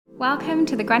Welcome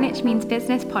to the Greenwich Means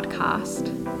Business podcast.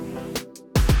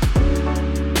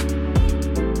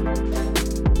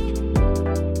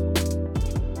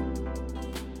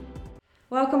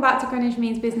 Welcome back to Greenwich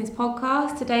Means Business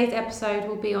podcast. Today's episode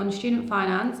will be on student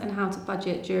finance and how to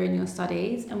budget during your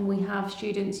studies. And we have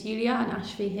students Yulia and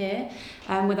Ashvi here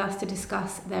with us to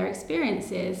discuss their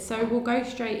experiences. So we'll go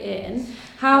straight in.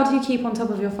 How do you keep on top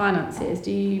of your finances?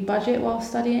 Do you budget while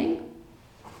studying?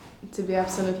 To be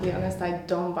absolutely honest, I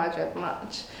don't budget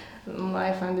much.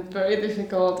 I find it very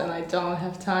difficult and I don't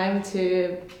have time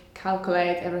to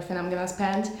calculate everything I'm gonna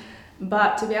spend.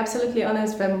 But to be absolutely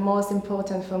honest, the most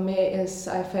important for me is,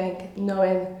 I think,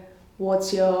 knowing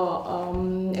what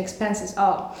your expenses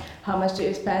are. How much do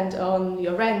you spend on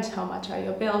your rent? How much are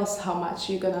your bills? How much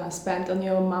you're gonna spend on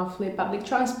your monthly public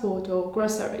transport or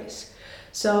groceries?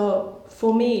 So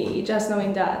for me, just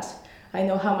knowing that, I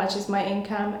know how much is my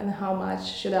income and how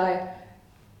much should I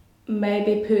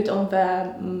maybe put on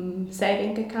the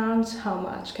saving account. How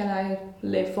much can I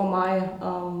live for my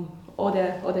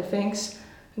other things,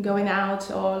 going out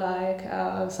or like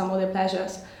some other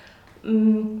pleasures.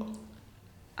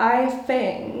 I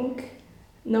think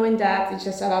knowing that it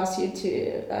just allows you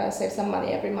to save some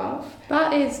money every month.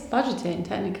 That is budgeting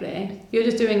technically. You're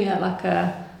just doing it like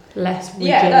a less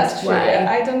rigid that's way. True.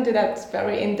 I don't do that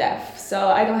very in depth, so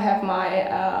I don't have my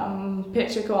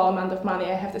particular amount of money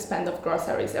I have to spend of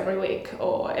groceries every week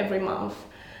or every month.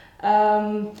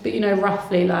 But you know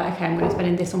roughly like, okay, I'm going to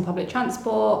spend this on public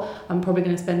transport, I'm probably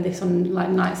going to spend this on like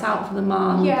nights out for the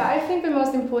month. Yeah, I think the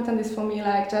most important is for me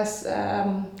like just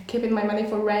keeping my money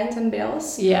for rent and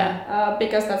bills. Yeah.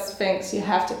 Because that's things you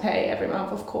have to pay every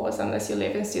month, of course, unless you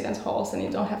live in student halls and you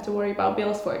don't have to worry about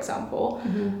bills, for example.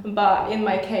 Mm-hmm. But in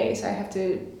my case, I have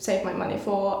to save my money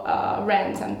for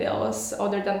rent and bills.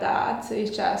 Other than that,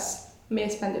 it's just me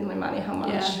spending my money, how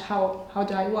much, how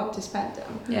do I want to spend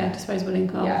them. Yeah, disposable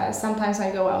income. Yeah, sometimes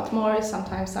I go out more,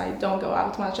 sometimes I don't go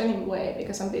out much anyway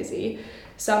because I'm busy.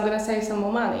 So I'm gonna save some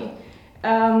more money.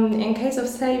 In case of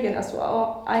saving as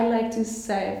well, I like to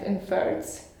save in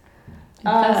thirds.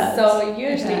 So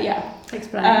usually, okay.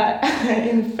 Explain.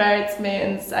 In thirds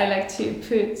means I like to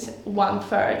put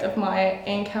 1/3 of my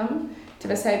income to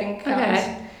the saving account.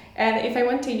 Okay. And if I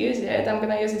want to use it, I'm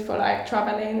gonna use it for like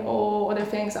traveling or other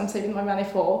things I'm saving my money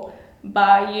for.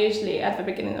 But usually at the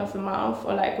beginning of the month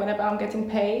or like whenever I'm getting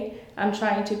paid, I'm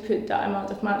trying to put that amount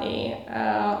of money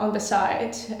on the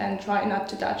side and try not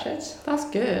to touch it. That's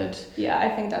good. Yeah, I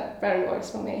think that very works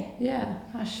for me. Yeah.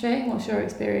 Ashvi, what's your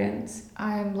experience?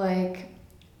 I'm like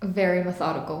very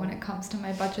methodical when it comes to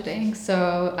my budgeting.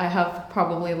 So I have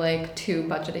probably like 2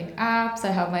 budgeting apps.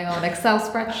 I have my own Excel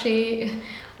spreadsheet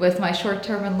with my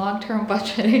short-term and long-term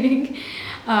budgeting.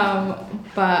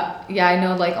 But yeah, I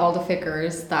know like all the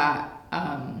figures that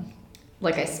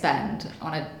like I spend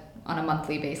on a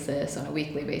monthly basis, on a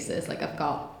weekly basis. Like I've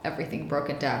got everything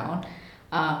broken down.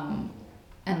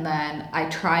 And then I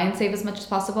try and save as much as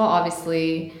possible.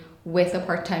 Obviously, with a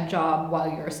part-time job while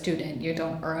you're a student, you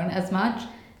don't earn as much.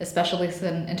 Especially as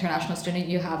an international student,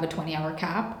 you have a 20-hour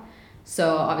cap.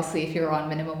 So obviously if you're on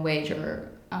minimum wage or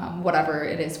whatever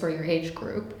it is for your age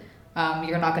group,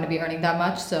 you're not going to be earning that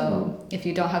much. So if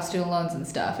you don't have student loans and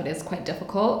stuff, it is quite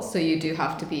difficult. So you do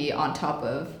have to be on top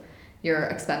of your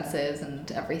expenses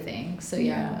and everything. So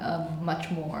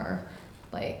much more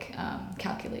like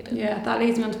calculated. Yeah, that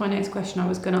leads me on to my next question. I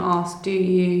was going to ask,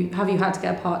 have you had to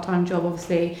get a part-time job?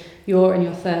 Obviously you're in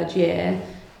your 3rd year,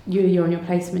 you're in your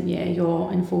placement year,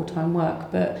 you're in full-time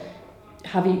work, but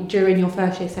have you, during your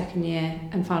 1st year, 2nd year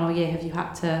and final year, have you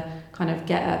had to kind of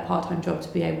get a part-time job to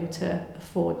be able to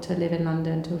afford to live in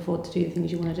London, to afford to do the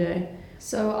things you want to do?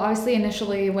 So obviously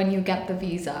initially when you get the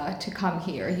visa to come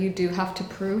here, you do have to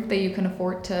prove that you can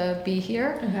afford to be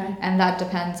here. Okay. And that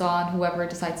depends on whoever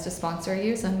decides to sponsor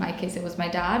you. So in my case, it was my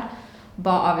dad.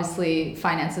 But obviously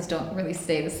finances don't really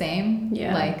stay the same.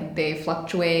 Yeah. Like they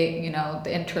fluctuate, you know,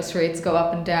 the interest rates go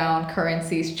up and down,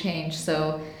 currencies change.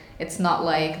 So it's not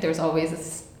like there's always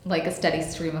a steady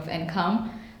stream of income.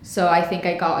 So I think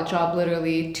I got a job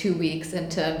literally 2 weeks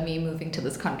into me moving to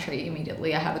this country.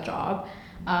 Immediately I had a job.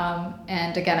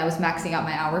 And again, I was maxing out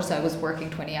my hours. So I was working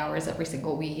 20 hours every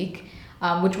single week,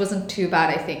 which wasn't too bad.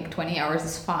 I think 20 hours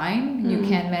is fine. You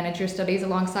can manage your studies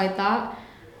alongside that.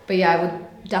 But yeah, I would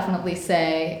definitely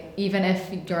say, even if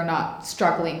you're not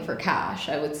struggling for cash,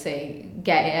 I would say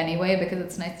get it anyway, because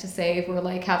it's nice to save or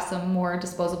like have some more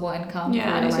disposable income.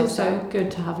 Yeah, and it's also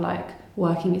good to have like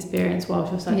working experience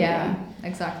whilst you're studying. Yeah,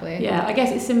 exactly. Yeah, I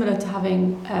guess it's similar to having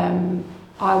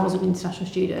I was an international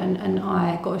student and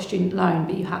I got a student loan,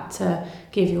 but you had to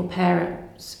give your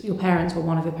parents your parents or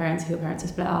one of your parents, if your parents are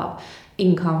split up,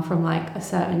 income from like a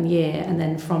certain year, and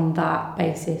then from that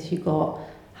basis you got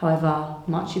however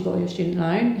much you got your student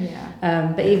loan.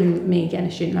 Yeah. But even me getting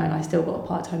a student loan, I still got a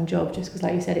part-time job, just because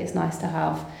like you said, it's nice to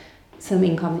have some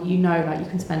income that you know, like you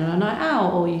can spend on a night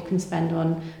out, or you can spend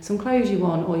on some clothes you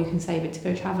want, or you can save it to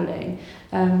go travelling.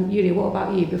 Yulia, what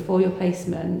about you? Before your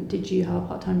placement, did you have a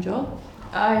part-time job?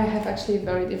 I have actually a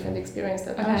very different experience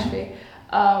than Okay. Ashby.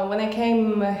 When I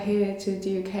came here to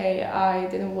the UK, I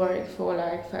didn't work for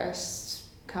like first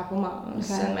couple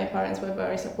months, Okay. and my parents were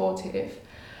very supportive.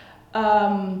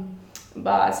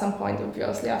 But at some point,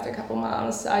 obviously, after a couple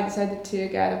months, I decided to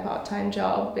get a part-time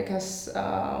job because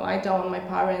I don't want my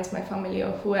parents, my family,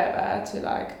 or whoever to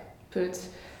like put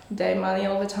their money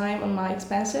all the time on my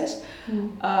expenses.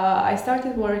 I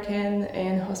started working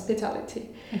in hospitality.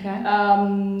 Okay.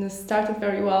 Started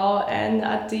very well, and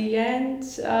at the end,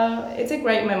 it's a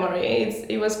great memory.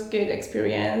 It was good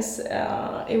experience.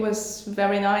 It was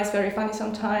very nice, very funny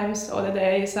sometimes. Other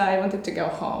days I wanted to go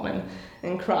home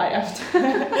and cry after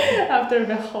after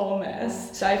the whole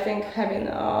mess. So I think having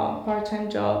a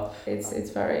part-time job, it's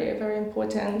very, very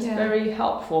important, Yeah. very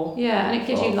helpful. Yeah, and it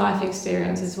gives you for life new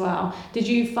experience students. as well. Did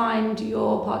you find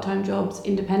your part-time jobs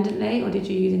independently, or did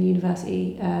you use any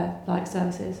university like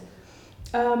services?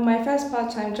 My first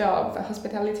part-time job, the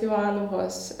hospitality one,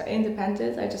 was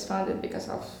independent. I just found it because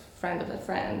of friend of a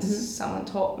friend. Someone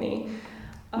taught me.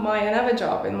 My another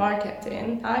job in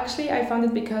marketing, actually I found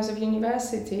it because of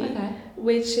university, Okay.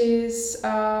 which is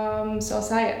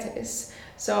societies.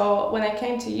 So when I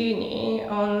came to uni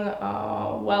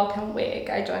on Welcome Week,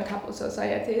 I joined a couple of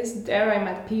societies. There I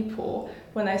met people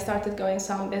when I started going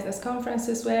some business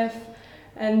conferences with,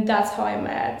 and that's how I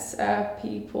met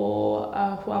people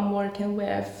who I'm working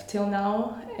with till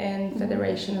now in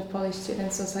Federation of Polish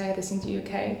Student Societies in the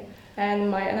UK.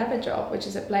 And my another job, which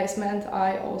is a placement,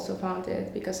 I also found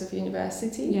it because of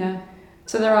university. Yeah.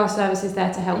 So there are services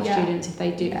there to help Yeah. students if they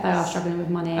if they are Yes. struggling with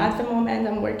money. At the moment,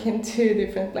 I'm working 2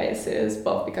 different places,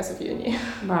 both because of uni.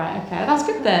 Right. Okay. That's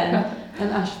good then.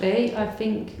 And Ashby, I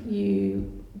think you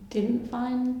didn't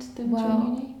find them during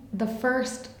uni. The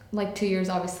first like 2 years,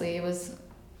 obviously, it was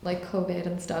like COVID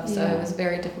and stuff, so Yeah. it was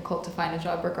very difficult to find a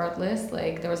job regardless.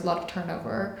 Like there was a lot of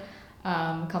turnover.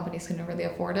 Companies couldn't really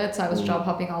afford it, so I was job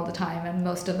hopping all the time, and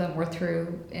most of them were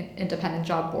through independent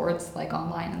job boards, like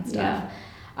online and stuff.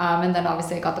 And then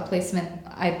obviously I got the placement.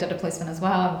 I did a placement as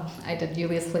well. I did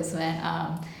Yulia's placement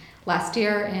last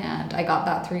year, and I got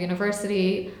that through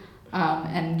university.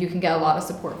 And you can get a lot of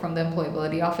support from the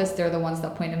employability office. They're the ones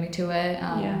that pointed me to it.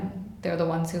 They're the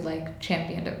ones who like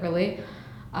championed it really.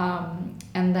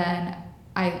 And then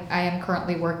I am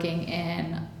currently working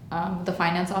in the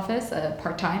finance office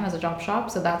part-time as a job shop,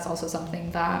 so that's also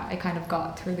something that I kind of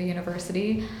got through the university.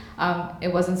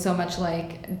 It wasn't so much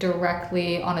like directly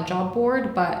on a job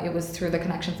board, but it was through the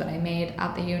connections that I made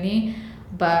at the uni.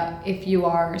 But if you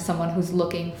are someone who's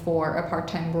looking for a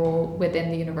part-time role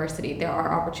within the university, there are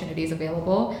opportunities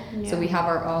available. So we have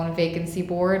our own vacancy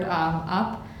board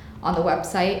up on the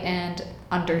website, and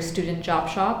under student job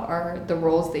shop are the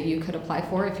roles that you could apply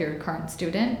for if you're a current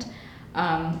student.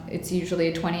 It's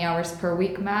usually 20 hours per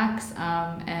week max,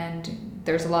 and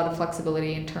there's a lot of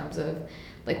flexibility in terms of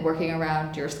like working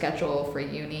around your schedule for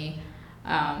uni.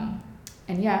 And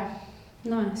yeah.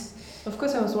 Nice. Of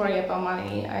course, I was worried about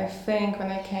money. I think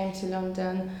when I came to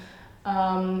London,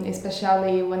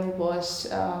 especially when it was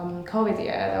COVID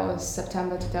year, that was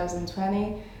September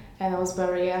 2020, and I was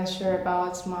very unsure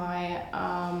about my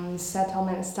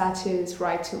settlement status,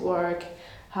 right to work,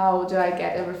 how do I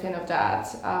get everything of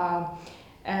that,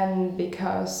 and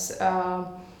because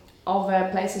all the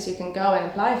places you can go and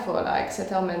apply for, like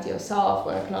settlement yourself,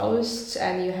 were closed,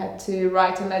 and you had to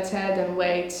write a letter, then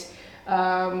wait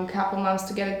couple months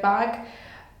to get it back.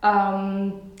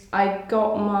 I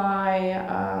got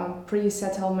my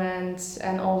pre-settlement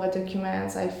and all the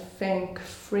documents, I think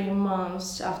 3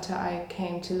 months after I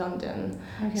came to London.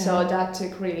 Okay. So that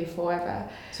took really forever.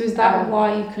 So is that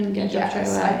why you couldn't get a job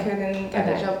Yes, straight away? I couldn't get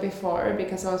Okay. a job before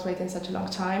because I was waiting such a long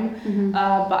time. Mhm.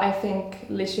 But I think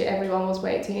literally everyone was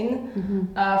waiting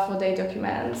for their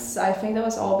documents. I think that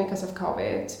was all because of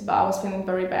COVID, but I was feeling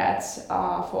very bad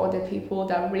for other people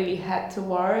that really had to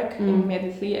work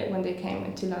immediately when they came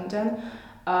into London.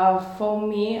 For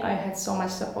me, I had so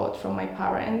much support from my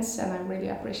parents, and I really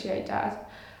appreciate that.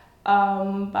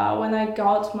 But when I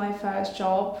got my first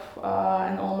job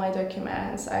and all my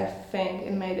documents, I think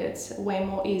it made it way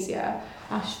more easier.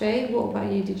 Ashvi, what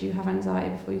about you? Did you have anxiety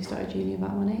before you started uni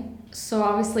about money? So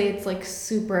obviously it's like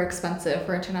super expensive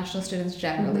for international students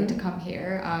generally to Mhm. come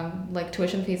here. Like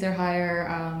tuition fees are higher,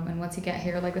 and once you get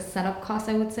here, like the setup costs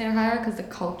I would say are higher because the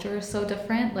culture is so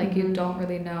different. Like you Mhm. don't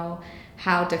really know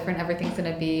how different everything's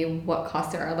gonna be, what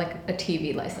costs there are. Like a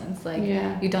TV license, like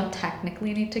Yeah. you don't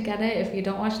technically need to get it if you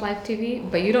don't watch live TV,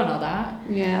 but you don't know that,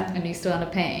 Yeah. and you still end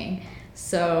up paying.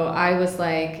 So I was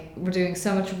like, we're doing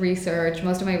so much research.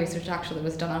 Most of my research actually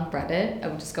was done on Reddit. I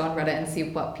would just go on Reddit and see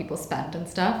what people spent and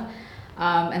stuff.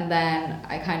 And then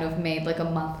I kind of made like a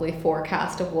monthly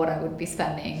forecast of what I would be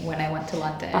spending when I went to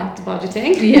London. Back to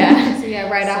budgeting. Yeah. So yeah,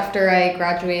 right after I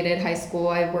graduated high school,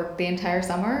 I worked the entire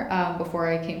summer before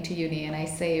I came to uni, and I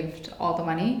saved all the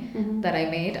money Mhm. that I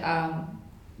made.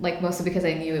 Like mostly because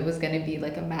I knew it was going to be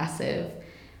like a massive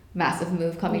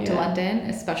move coming to Yeah. London,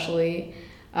 especially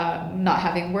not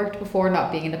having worked before,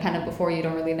 not being independent before, you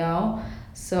don't really know.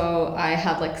 So I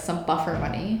had like some buffer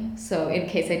money. So in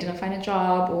case I didn't find a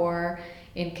job, or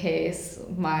in case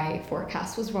my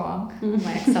forecast was wrong,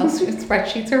 my Excel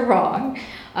spreadsheets are wrong.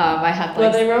 I had Were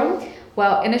like, they wrong?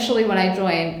 well, initially when I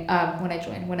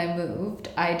moved,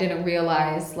 I didn't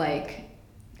realize like,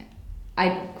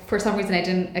 for some reason I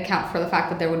didn't account for the fact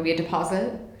that there would be a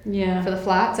deposit Yeah. for the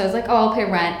flat. So I was like, oh, I'll pay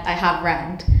rent. I have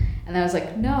rent. And then I was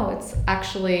like, no, it's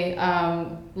actually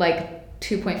like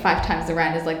 2.5 times the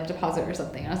rent is like the deposit or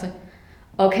something. And I was like,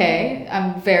 okay,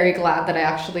 I'm very glad that I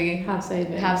actually Have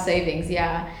savings. have savings,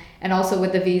 yeah. And also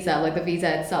with the visa, like the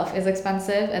visa itself is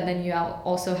expensive, and then you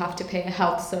also have to pay a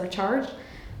health surcharge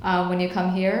when you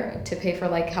come here to pay for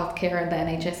like healthcare and the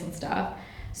NHS and stuff.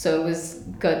 So it was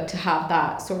good to have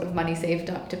that sort of money saved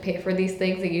up to pay for these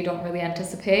things that you don't really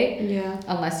anticipate Yeah.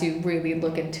 unless you really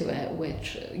look into it,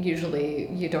 which usually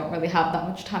you don't really have that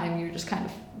much time. You're just kind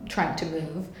of trying to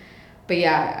move. But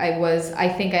yeah, I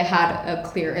think I had a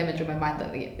clear image in my mind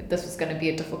that this was going to be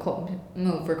a difficult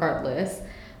move regardless.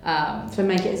 So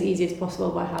make it as easy as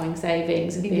possible by having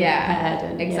savings and being prepared.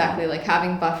 And exactly. Like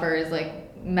having buffers,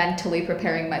 like mentally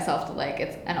preparing myself to like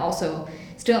it's, and also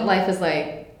student life is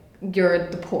like, you're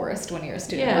the poorest when you're a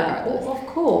student regardless. Of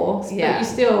course. Yeah. But you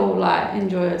still like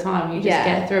enjoy your time. You just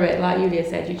get through it. Like Julia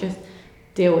said, you just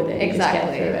deal with it. Exactly. You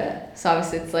just get through it. So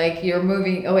obviously it's like you're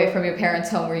moving away from your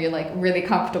parents' home where you're like really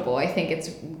comfortable. I think it's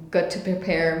good to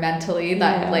prepare mentally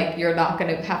that like you're not going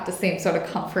to have the same sort of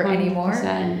comfort anymore.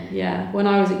 100%, yeah. When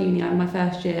I was at uni, in my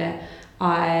first year,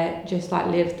 I just like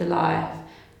lived the life,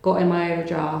 got in my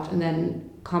overdraft, and then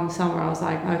come summer I was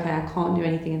like, okay, I can't do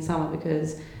anything in summer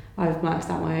because I've maxed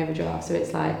out my overdraft. So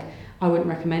it's like I wouldn't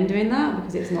recommend doing that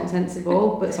because it's not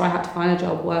sensible. But so I had to find a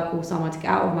job, work all summer to get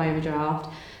out of my overdraft,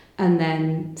 and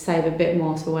then save a bit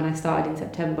more. So when I started in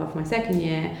September for my second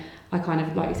year, I kind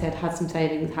of, like you said, had some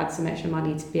savings, had some extra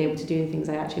money to be able to do the things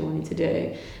I actually wanted to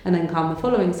do. And then come the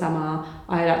following summer,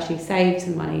 I had actually saved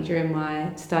some money during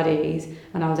my studies,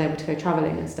 and I was able to go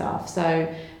travelling and stuff. So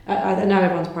I know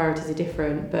everyone's priorities are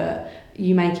different, but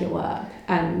you make it work.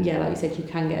 And yeah, like you said, you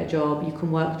can get a job, you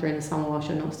can work during the summer whilst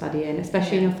you're not studying,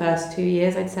 especially in your first 2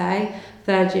 years, I'd say.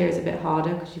 Third year is a bit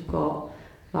harder because you've got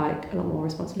like a lot more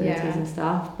responsibilities and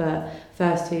stuff, but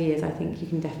first 2 years I think you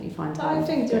can definitely find time I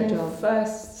think to get a during job.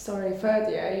 third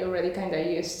year you're already kind of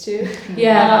used to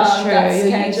That's true. that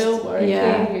You're used- schedule,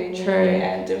 working, uni, true.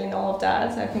 and doing all of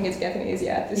that. I think it's getting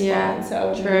easier at this point, so I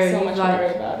wouldn't true. be so much Like,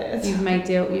 worried about it. You've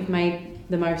made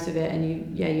the most of it,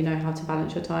 and you know how to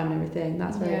balance your time and everything.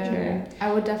 That's very true. I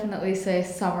would definitely say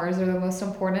summers are the most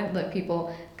important. Like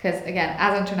people, because again,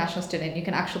 as an international student, you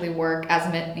can actually work as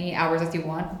many hours as you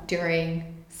want during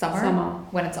summer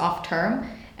when it's off term.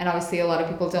 And obviously a lot of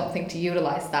people don't think to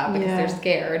utilize that because they're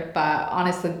scared, but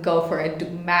honestly go for it. Do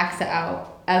max it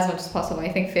out as much as possible.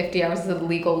 I think 50 hours is the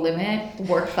legal limit.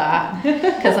 Work that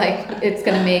because like it's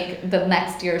going to make the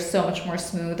next year so much more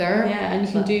smoother. Yeah, and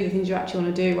you can do the things you actually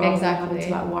want to do rather than having to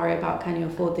Exactly. like worry about can you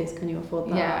afford this, can you afford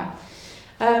that.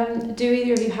 Yeah. Do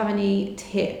either of you have any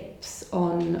tips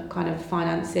on kind of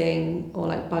financing or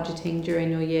like budgeting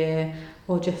during your year,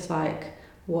 or just like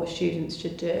what students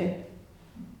should do?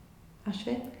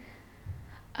 Ashvi?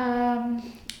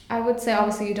 I would say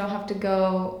obviously you don't have to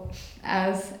go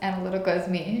as analytical as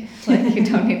me. Like you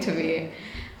don't need to be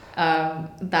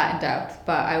that in depth,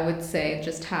 but I would say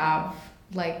just have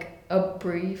like a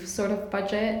brief sort of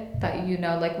budget that you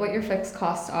know like what your fixed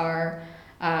costs are,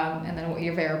 and then what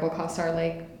your variable costs are.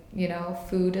 Like, you know,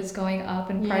 food is going up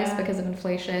in price because of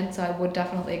inflation, so I would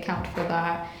definitely account for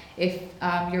that. if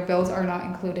your bills are not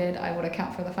included, I would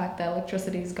account for the fact that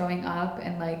electricity is going up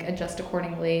and like adjust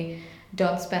accordingly.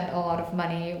 Don't spend a lot of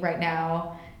money right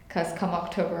now because come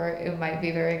October it might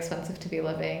be very expensive to be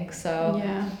living. So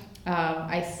Yeah.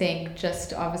 I think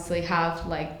just obviously have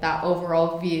like that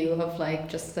overall view of like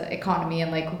just the economy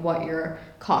and like what your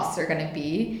costs are going to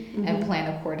be and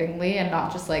plan accordingly, and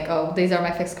not just like, oh, these are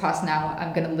my fixed costs now,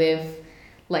 I'm going to live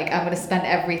like I'm going to spend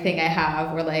everything I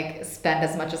have, or like spend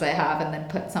as much as I have and then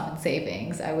put some in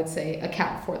savings. I would say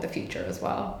account for the future as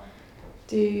well.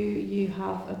 Do you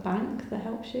have a bank that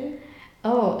helps you?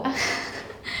 Oh,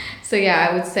 so yeah,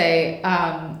 I would say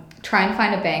try and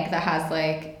find a bank that has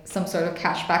like some sort of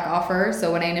cashback offer.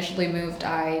 So when I initially moved,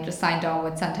 I just signed on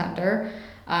with Santander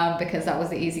because that was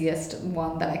the easiest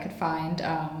one that I could find.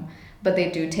 But they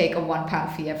do take a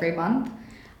 £1 fee every month.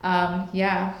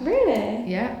 Yeah. Really?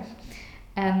 Yeah.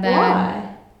 And then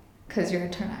Why? because you're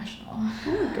international.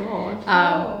 Oh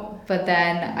God. But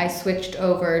then I switched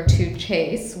over to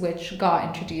Chase, which got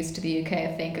introduced to the UK,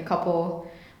 I think, a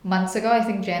couple months ago, I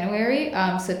think January.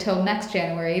 So till next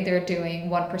January, they're doing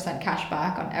 1% cash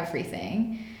back on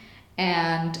everything.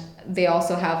 And they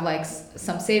also have like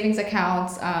some savings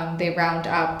accounts. They round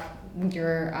up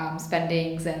your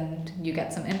spendings and you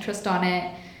get some interest on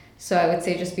it. So I would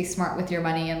say just be smart with your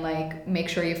money and like make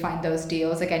sure you find those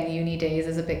deals. Again, uni days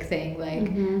is a big thing. Like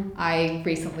I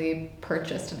recently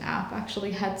purchased an app,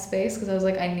 actually Headspace, because I was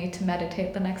like, I need to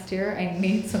meditate the next year. I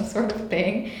need some sort of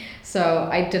thing. So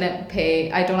I don't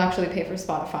actually pay for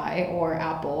Spotify or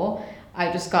Apple. I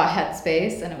just got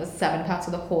Headspace and it was £7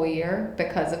 for the whole year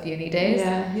because of uni days.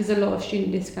 Yeah, there's a lot of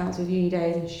student discounts with uni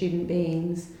days and student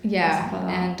beans. Yeah, Stuff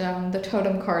like that. and the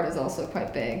Totem card is also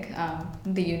quite big.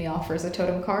 The uni offers a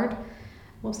Totem card.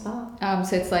 What's that?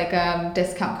 So it's like a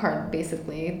discount card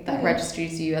basically that Okay.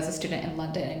 registers you as a student in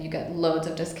London, and you get loads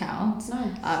of discounts.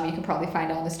 Nice. You can probably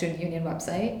find it on the Student Union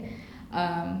website.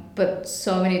 But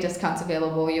so many discounts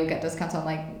available. You'll get discounts on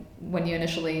like when you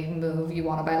initially move, you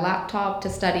want to buy a laptop to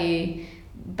study.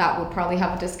 That would probably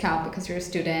have a discount because you're a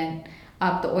student.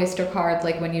 The Oyster card,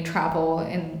 like when you travel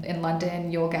in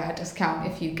London, you'll get a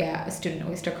discount if you get a student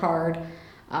Oyster card.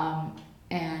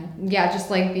 And yeah, just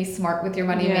like be smart with your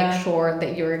money. Yeah. Make sure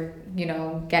that you're,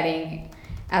 getting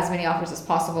as many offers as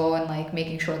possible, and like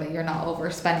making sure that you're not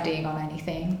overspending on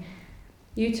anything.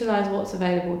 Utilize what's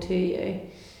available to you.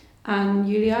 And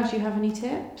Yulia, do you have any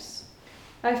tips?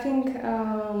 I think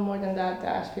more than that,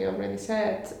 as we already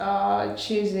said,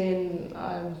 choosing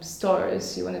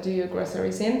stores you want to do your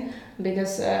groceries in,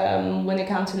 because when you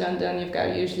come to London, you've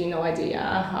got usually no idea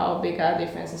how big our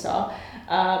differences are.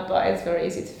 But it's very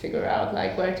easy to figure out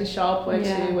like where to shop, where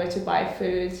to buy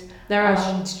food. There are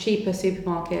cheaper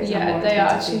supermarkets. Yeah, and more they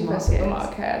are expensive cheaper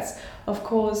supermarkets. Of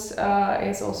course,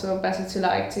 it's also better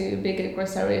to bigger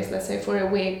groceries, let's say for a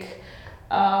week,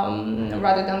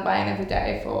 rather than buying every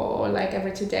day for like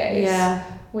every 2 days. Yeah.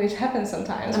 Which happens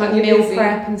sometimes. And like when you're meal busy.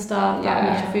 prep and stuff. That Yeah.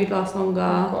 makes your food last longer.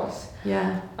 Of course.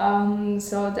 Yeah.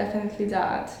 So definitely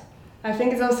that. I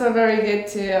think it's also very good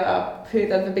to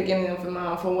put at the beginning of the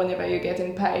month, or whenever you're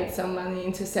getting paid, some money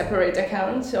into separate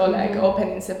account, or like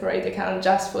opening separate account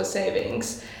just for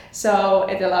savings. So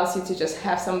it allows you to just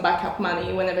have some backup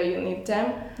money whenever you need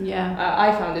them. Yeah.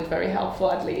 I found it very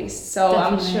helpful at least. So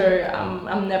Definitely. I'm sure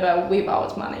I'm never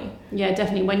without money. Yeah,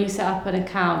 definitely. When you set up an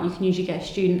account, you can usually get a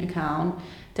student account.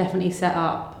 Definitely set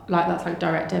up, like that's like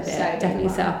direct debit. Saving Definitely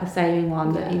one. set up a saving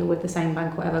one that Yeah. either with the same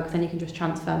bank or whatever, because then you can just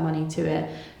transfer money to it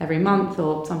every month,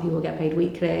 or some people get paid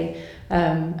weekly.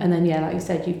 And then, yeah, like you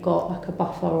said, you've got like a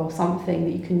buffer or something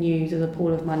that you can use as a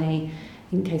pool of money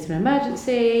in case of an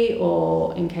emergency,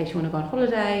 or in case you want to go on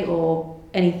holiday, or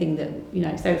anything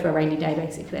that, so for a rainy day,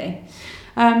 basically.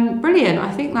 Brilliant. I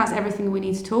think that's everything we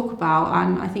need to talk about,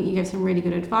 and I think you gave some really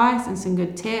good advice and some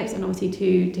good tips, and obviously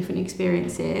 2 different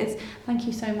experiences. Thank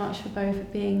you so much for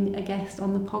both being a guest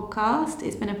on the podcast.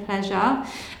 It's been a pleasure.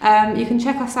 You can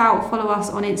check us out, follow us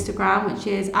on Instagram, which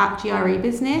is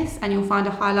 @GREbusiness, and you'll find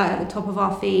a highlight at the top of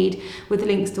our feed with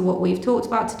links to what we've talked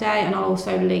about today, and I'll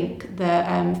also link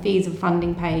the fees and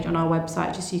funding page on our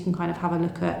website, just so you can kind of have a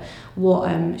look at what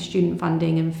student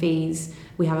funding and fees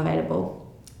we have available.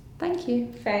 Thank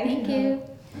you. Thank you.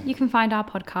 You can find our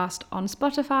podcast on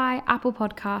Spotify, Apple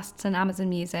Podcasts, and Amazon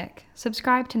Music.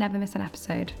 Subscribe to never miss an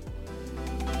episode.